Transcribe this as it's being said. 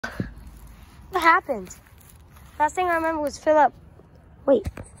happened? Last thing I remember was Philip. Wait,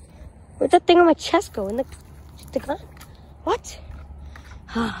 where'd that thing on my chest go? In the gun? What?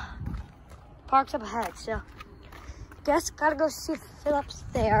 Park's up ahead, so guess gotta go see if Philip's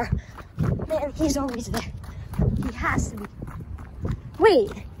there. Man, he's always there. He has to be.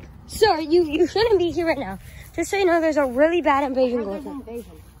 Wait, sir, you shouldn't be here right now. Just so you know, there's a really bad invasion going on.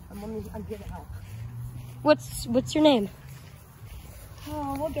 I'm giving help. What's your name?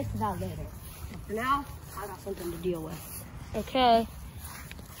 Oh, we'll get to that later. But for now, I got something to deal with. Okay.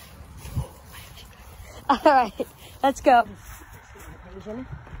 All right, let's go.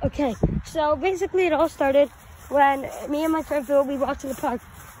 Okay, so basically it all started when me and my friend Phil, we walked to the park.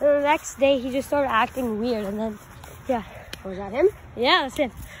 And the next day, he just started acting weird, and then, yeah. Was that him? Yeah, that's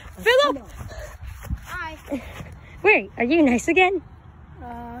him. Philip! Hi. Wait, are you nice again?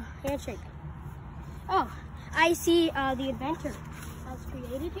 Handshake. Oh, I see the inventor has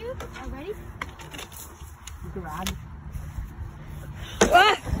created you already. Grab.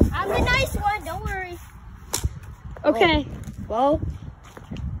 I'm the nice one, don't worry. Okay, well,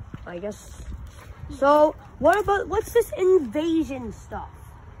 I guess. So, what's this invasion stuff?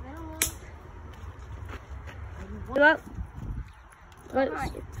 I don't know. What?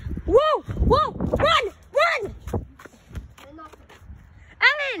 Whoa! Whoa! Run!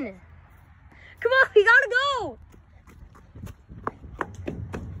 Ellen! Come on, we gotta go!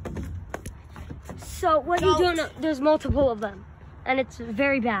 So, what are you doing? There's multiple of them, and it's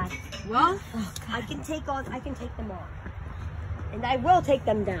very bad. Well, I can take them on. And I will take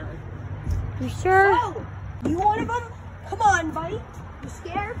them down. You sure? Oh, you one of them? Come on, buddy. You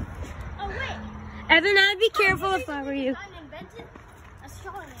scared? Oh, wait. Evan, I'd be careful if I were you.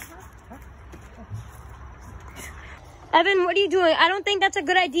 Evan, what are you doing? I don't think that's a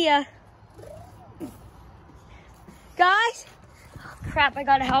good idea. Guys? Oh, crap, I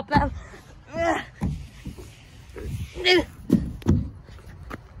gotta help them. Philip!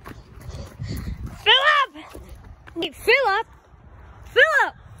 Hey, Philip!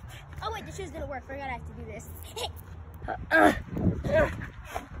 Philip! Oh, wait, the shoes didn't work. Forgot I have to do this.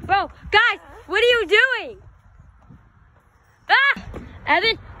 Bro, guys, what are you doing? Ah!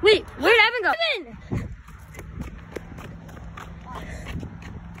 Evan, wait, where'd Evan go? Evan!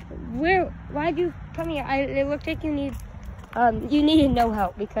 Why'd you come here? It looked like you needed no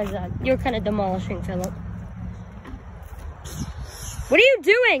help because you're kind of demolishing Philip. What are you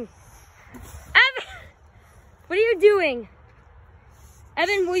doing? Evan! What are you doing?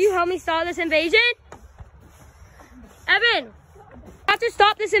 Evan, will you help me stop this invasion? Evan! I have to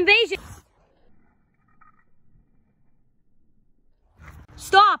stop this invasion!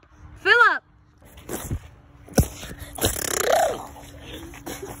 Stop! Philip!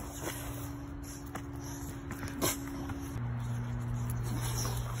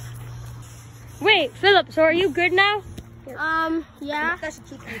 Wait, Philip, so are you good now? Yeah. That should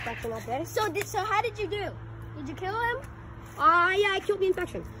keep the infection out there. So how did you do? Did you kill him? Yeah, I killed the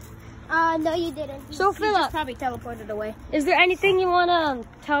infection. No, you didn't. So, He Philip, just probably teleported away. Is there anything you want to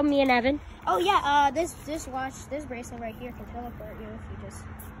tell me and Evan? Oh, yeah, this bracelet right here can teleport you if you just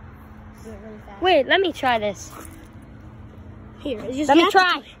do it really fast. Wait, let me try this. Here, just let me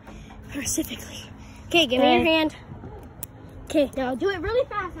try. Specifically. Okay, give me your hand. Okay, now do it really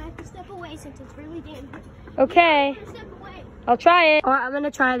fast. I have to step away since it's really dangerous. Okay. Step away. I'll try it. All right, I'm going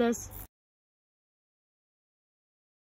to try this.